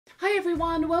Hi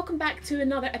everyone, welcome back to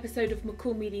another episode of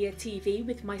McCall Media TV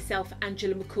with myself,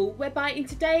 Angela McCall, whereby in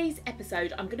today's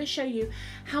episode I'm going to show you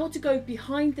how to go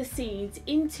behind the scenes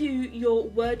into your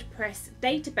WordPress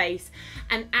database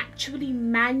and actually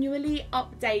manually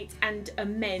update and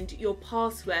amend your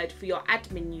password for your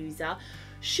admin user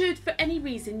should for any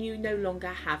reason you no longer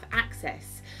have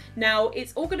access. Now,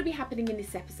 it's all going to be happening in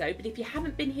this episode, but if you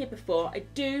haven't been here before, I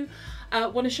do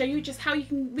want to show you just how you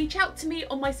can reach out to me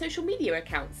on my social media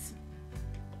accounts.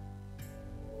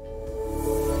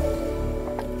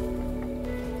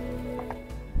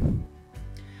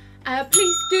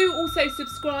 Please do also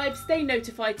subscribe, stay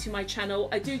notified to my channel.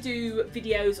 I do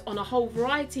videos on a whole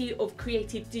variety of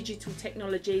creative digital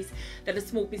technologies that a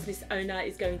small business owner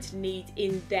is going to need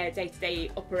in their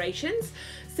day-to-day operations.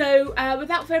 So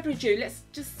without further ado, let's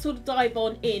just sort of dive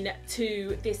on in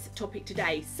to this topic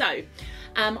today. So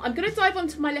I'm going to dive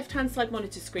onto my left-hand side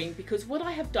monitor screen because what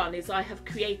I have done is I have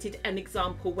created an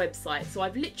example website. So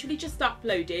I've literally just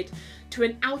uploaded to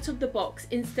an out-of-the-box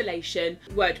installation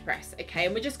WordPress, okay,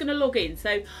 and we're just going to log in.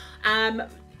 So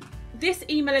this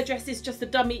email address is just a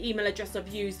dummy email address I've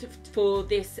used for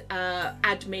this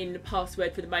admin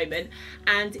password for the moment,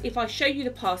 and if I show you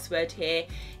the password here,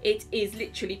 it is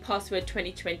literally password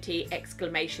 2020 !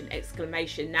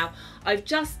 Now I've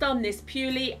just done this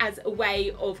purely as a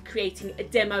way of creating a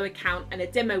demo account and a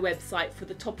demo website for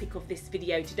the topic of this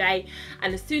video today,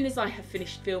 and as soon as I have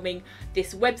finished filming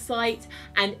this website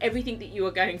and everything that you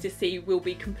are going to see will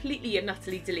be completely and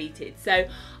utterly deleted. So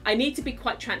I need to be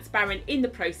quite transparent in the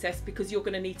process because you're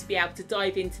going to need to be able to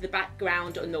dive into the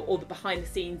background and all the behind the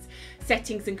scenes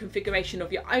settings and configuration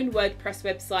of your own WordPress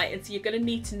website, and so you're going to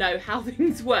need to know how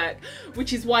things work,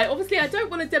 which is why obviously I don't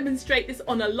want to demonstrate this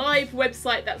on a live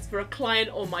website that's for a client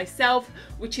or myself,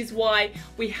 which is why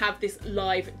we have this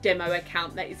live demo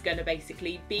account that is going to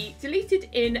basically be deleted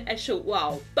in a short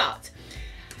while. But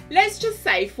let's just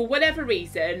say for whatever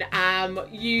reason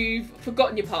you've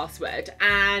forgotten your password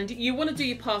and you want to do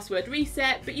your password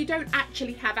reset, but you don't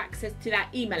actually have access to that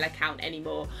email account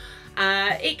anymore.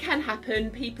 It can happen.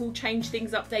 People change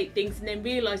things, update things, and then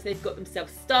realise they've got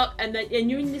themselves stuck, and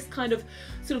you're in this kind of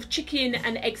sort of chicken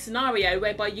and egg scenario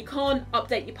whereby you can't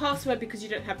update your password because you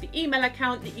don't have the email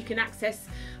account that you can access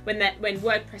when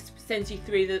WordPress sends you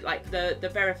through the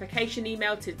verification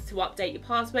email to update your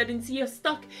password, and so you're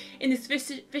stuck in this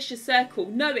vicious circle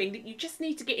knowing that you just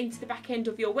need to get into the back end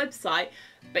of your website,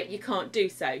 but you can't do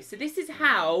so. So this is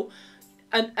how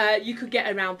you could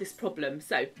get around this problem.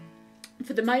 So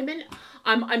for the moment,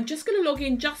 I'm just going to log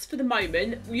in just for the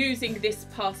moment using this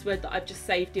password that I've just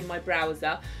saved in my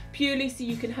browser, purely so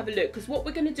you can have a look, because what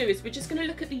we're going to do is we're just going to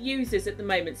look at the users at the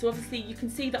moment. So obviously you can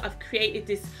see that I've created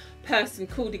this person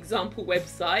called example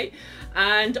website,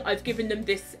 and I've given them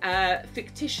this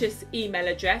fictitious email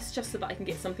address just so that I can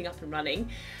get something up and running,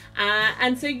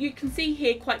 and so you can see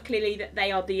here quite clearly that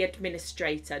they are the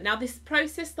administrator. Now this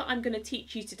process that I'm going to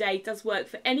teach you today does work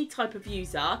for any type of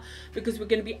user because we're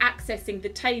going to be accessing the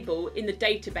table in the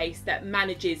database that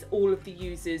manages all of the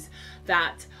users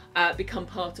that become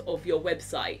part of your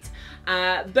website.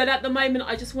 But at the moment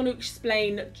I just want to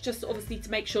explain, just obviously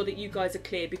to make sure that you guys are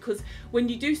clear, because when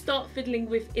you do start fiddling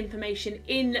with information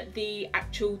in the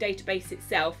actual database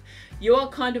itself, you are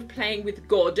kind of playing with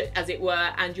God, as it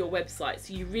were, and your website.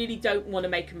 So you really don't want to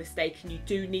make a mistake, and you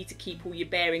do need to keep all your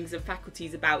bearings and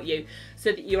faculties about you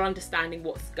so that you're understanding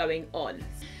what's going on.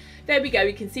 There we go,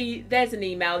 you can see there's an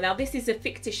email. Now this is a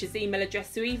fictitious email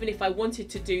address, so even if I wanted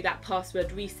to do that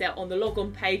password reset on the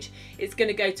logon page, it's going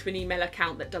to go to an email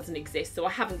account that doesn't exist, so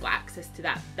I haven't got access to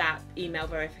that email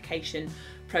verification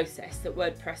process that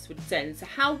WordPress would send. So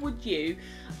how would you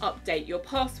update your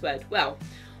password? Well,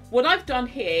 what I've done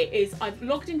here is I've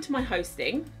logged into my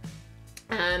hosting.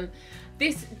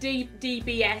 This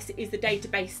DBS is the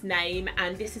database name,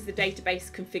 and this is the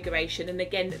database configuration, and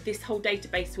again this whole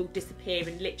database will disappear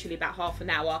in literally about half an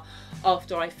hour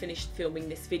after I finished filming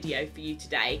this video for you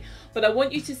today. But I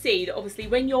want you to see that obviously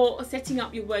when you're setting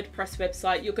up your WordPress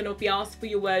website, you're going to be asked for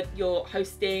your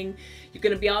hosting, you're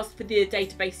going to be asked for the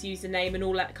database username and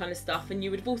all that kind of stuff, and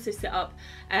you would have also set up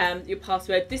your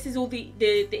password. This is all the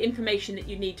information that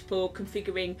you need for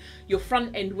configuring your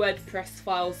front end WordPress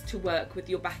files to work with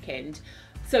your back end.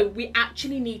 So we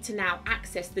actually need to now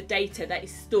access the data that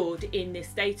is stored in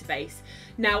this database.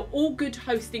 Now, all good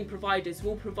hosting providers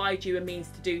will provide you a means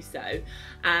to do so.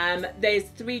 There's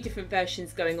 3 different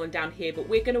versions going on down here, but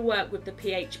we're going to work with the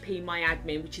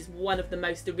PHPMYADMIN, which is one of the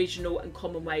most original and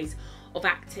common ways of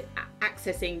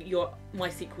accessing your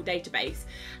MySQL database.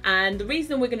 And the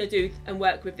reason we're going to do and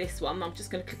work with this one, I'm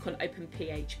just going to click on Open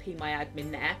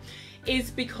PHPMYADMIN there,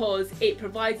 is because it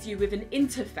provides you with an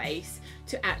interface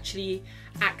to actually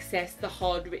access the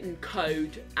hard written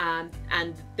code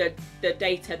and the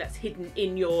data that's hidden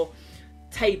in your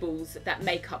tables that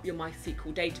make up your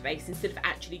MySQL database, instead of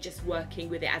actually just working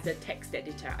with it as a text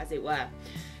editor, as it were.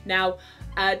 Now,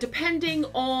 depending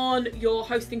on your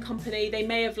hosting company, they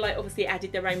may have obviously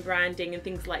added their own branding and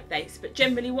things like this, but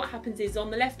generally what happens is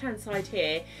on the left hand side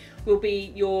here will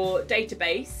be your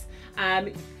database.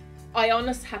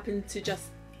 IONOS happen to just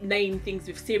name things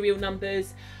with serial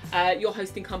numbers. Your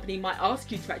hosting company might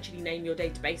ask you to actually name your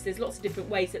database. There's lots of different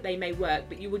ways that they may work,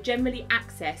 but you will generally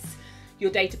access your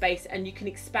database and you can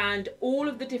expand all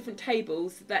of the different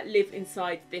tables that live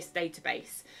inside this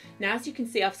database. Now, as you can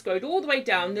see, I've scrolled all the way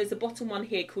down. There's a bottom one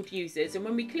here called users, and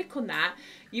when we click on that,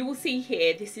 you will see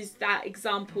here, this is that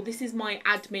example. This is my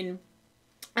admin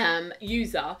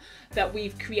user that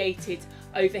we've created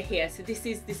over here. So this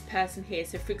is this person here.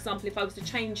 So for example, if I was to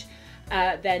change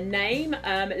their name,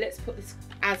 let's put this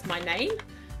as my name,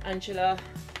 Angela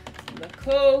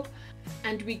McCall,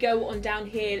 and we go on down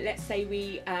here. Let's say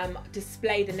we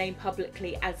display the name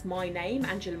publicly as my name,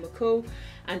 Angela McCall,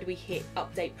 and we hit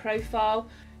update profile.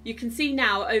 You can see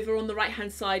now over on the right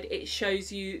hand side it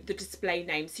shows you the display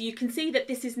name, so you can see that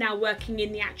this is now working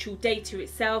in the actual data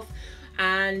itself.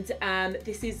 And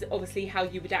this is obviously how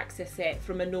you would access it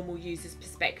from a normal user's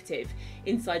perspective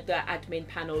inside the admin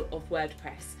panel of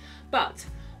WordPress. But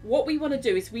what we want to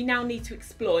do is we now need to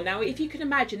explore. Now, if you can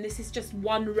imagine, this is just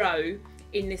one row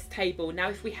in this table. Now,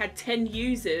 if we had 10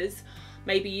 users,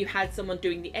 maybe you had someone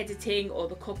doing the editing or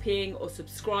the copying or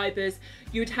subscribers,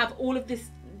 you'd have all of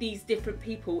these different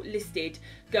people listed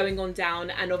going on down,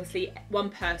 and obviously one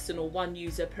person or one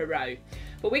user per row.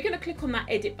 But we're going to click on that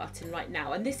edit button right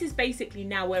now, and this is basically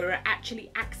now where we're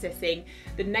actually accessing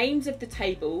the names of the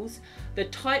tables, the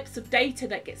types of data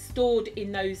that get stored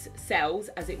in those cells,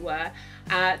 as it were,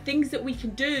 things that we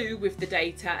can do with the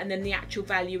data, and then the actual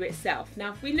value itself.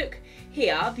 Now, if we look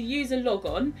here, the user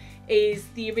logon is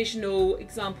the original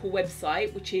example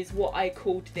website, which is what I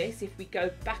called this. If we go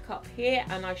back up here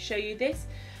and I show you this,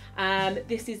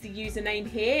 this is the username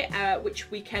here, which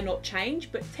we cannot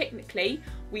change, but technically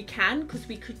we can, because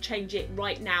we could change it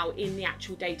right now in the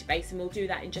actual database, and we'll do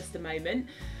that in just a moment.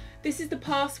 This is the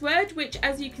password, which,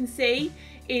 as you can see,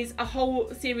 is a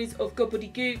whole series of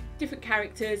gobbledygook, different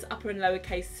characters, upper and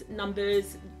lowercase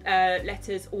numbers,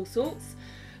 letters, all sorts.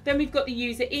 Then we've got the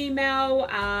user email,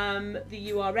 the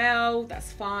URL,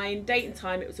 that's fine. Date and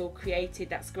time, it was all created,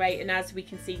 that's great. And as we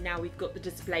can see now, we've got the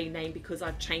display name because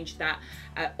I've changed that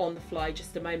on the fly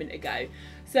just a moment ago.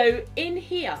 So in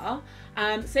here,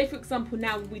 say for example,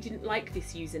 now we didn't like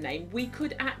this username, we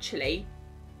could actually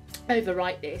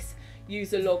overwrite this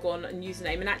user logon and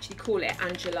username and actually call it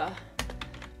Angela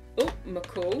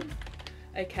McCall.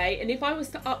 Okay, and if I was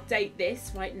to update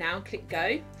this right now, click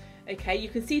go. Okay, you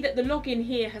can see that the login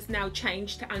here has now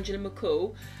changed to Angela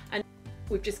McCall, and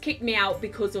we've just kicked me out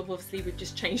because of, obviously, we've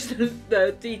just changed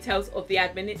the details of the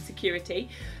admin, it's security.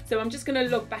 So I'm just going to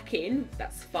log back in,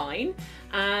 that's fine,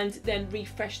 and then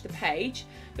refresh the page.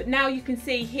 But now you can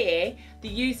see here the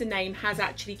username has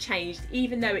actually changed,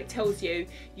 even though it tells you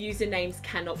usernames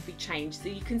cannot be changed. So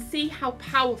you can see how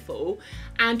powerful,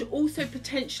 and also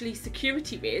potentially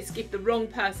security risk if the wrong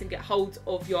person get hold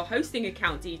of your hosting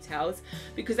account details,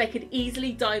 because they could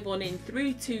easily dive on in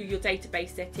through to your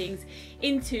database settings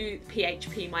into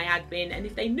PHPMYADMIN, and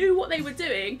if they knew what they were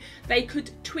doing, they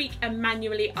could tweak and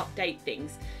manually update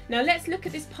things. Now let's look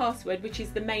at this password, which is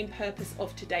the main purpose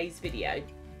of today's video.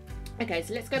 Okay,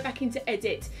 so let's go back into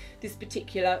edit this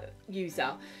particular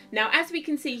user. Now, as we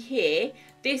can see here,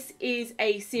 this is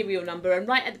a serial number, and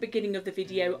right at the beginning of the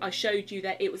video I showed you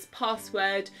that it was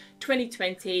password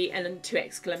 2020 and then 2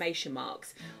 exclamation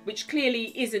marks, which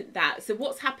clearly isn't that. So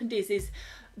what's happened is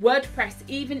WordPress,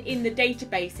 even in the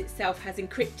database itself, has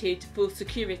encrypted for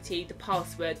security the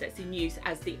password that's in use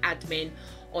as the admin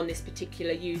on this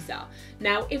particular user.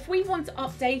 Now, if we want to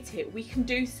update it, we can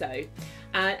do so.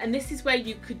 And this is where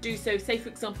you could do so. Say, for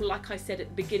example, like I said at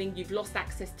the beginning, you've lost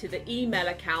access to the email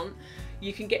account.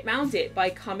 You can get around it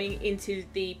by coming into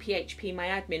the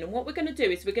PHPMYADMIN. And what we're going to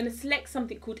do is we're going to select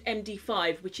something called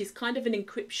MD5, which is kind of an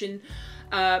encryption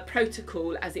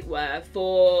protocol, as it were,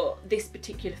 for this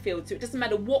particular field. So it doesn't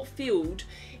matter what field,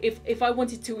 if I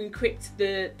wanted to encrypt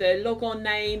the logon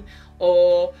name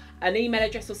or an email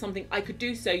address or something, I could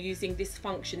do so using this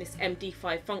function, this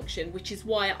MD5 function, which is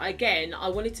why, again, I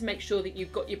wanted to make sure that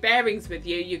you've got your bearings with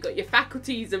you, you've got your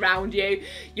faculties around you,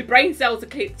 your brain cells are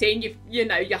clicked in, you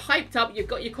know, you're hyped up, you've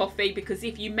got your coffee, because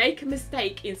if you make a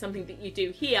mistake in something that you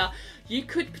do here, you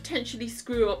could potentially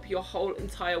screw up your whole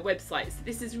entire website. So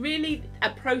this is really a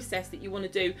process that you want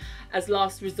to do as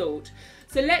last resort.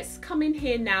 So let's come in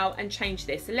here now and change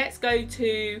this. So let's go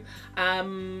to,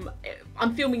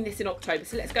 I'm filming this in October,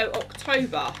 so let's go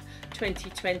October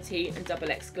 2020 and double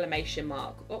exclamation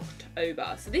mark,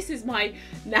 October. So this is my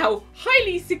now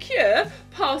highly secure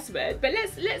password, but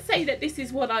let's say that this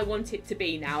is what I want it to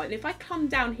be now. And if I come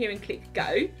down here and click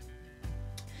go,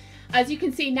 as you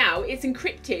can see now, it's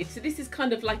encrypted. So this is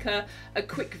kind of like a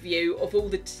quick view of all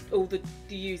the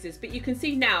users. But you can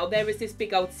see now there is this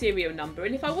big old serial number.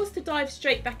 And if I was to dive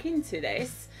straight back into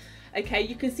this, okay,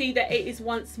 you can see that it is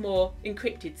once more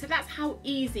encrypted. So that's how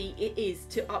easy it is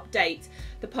to update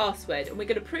the password. And we're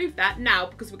going to prove that now,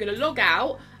 because we're going to log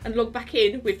out and log back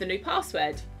in with the new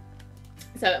password.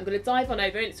 So I'm going to dive on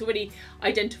over, and it's already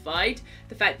identified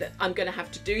the fact that I'm going to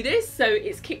have to do this. So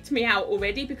it's kicked me out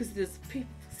already because there's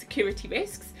security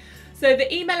risks. So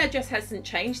the email address hasn't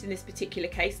changed in this particular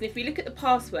case, and if we look at the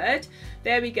password,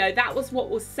 there we go, that was what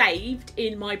was saved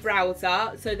in my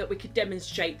browser so that we could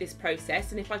demonstrate this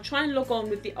process. And if I try and log on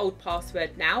with the old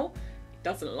password now, it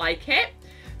doesn't like it.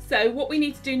 So what we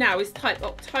need to do now is type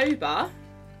October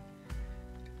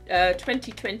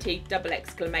 2020 double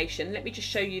exclamation. Let me just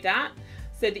show you that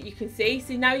so that you can see.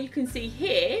 So now you can see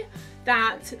here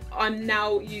that I'm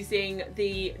now using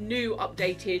the new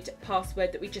updated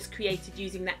password that we just created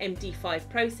using that MD5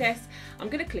 process. I'm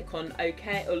going to click on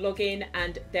OK or login,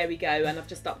 and there we go, and I've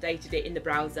just updated it in the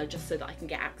browser just so that I can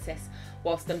get access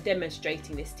whilst I'm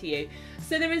demonstrating this to you.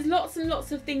 So there is lots and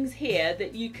lots of things here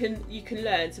that you can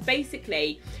learn. So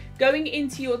basically, going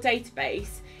into your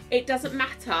database, it doesn't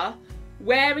matter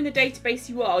where in the database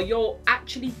you are, you're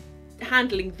actually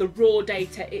handling the raw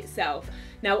data itself.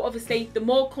 Now obviously the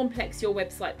more complex your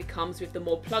website becomes with the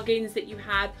more plugins that you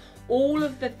have, all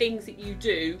of the things that you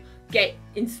do get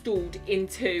installed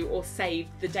into or saved,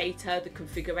 the data, the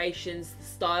configurations, the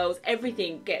styles,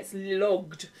 everything gets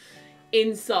logged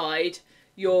inside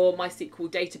your MySQL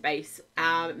database.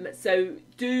 So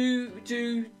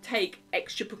do take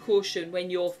extra precaution when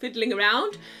you're fiddling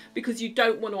around, because you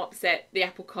don't want to upset the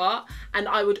apple cart. And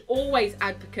I would always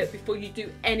advocate, before you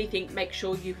do anything, make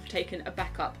sure you've taken a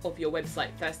backup of your website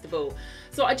first of all.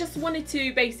 So I just wanted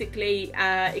to basically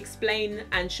explain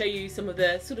and show you some of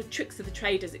the sort of tricks of the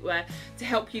trade, as it were, to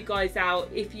help you guys out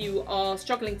if you are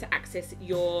struggling to access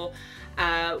your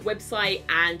website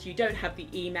and you don't have the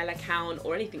email account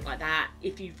or anything like that.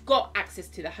 If you've got access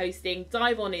to the hosting,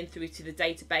 dive on in through to the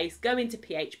database, go into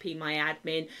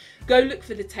PHPMYADMIN, go look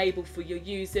for the table for your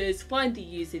users, find the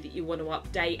user that you want to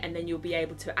update, and then you'll be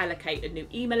able to allocate a new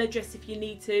email address if you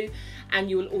need to, and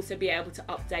you will also be able to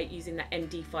update using that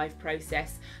MD5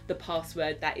 process the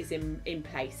password that is in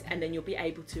place, and then you'll be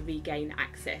able to regain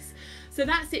access. So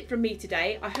that's it from me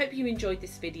today. I hope you enjoyed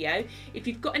this video. If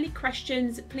you've got any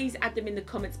questions, please add them in the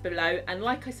comments below. And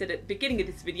like I said at the beginning of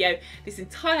this video, this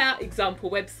entire example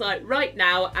website right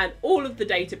now and all of the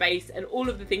database and all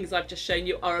of the things I've just shown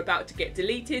you are about to get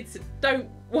deleted. So don't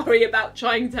worry about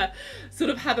trying to sort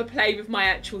of have a play with my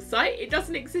actual site. It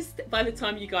doesn't exist by the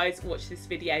time you guys watch this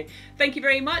video. Thank you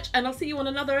very much, and I'll see you on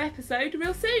another episode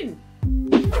real soon.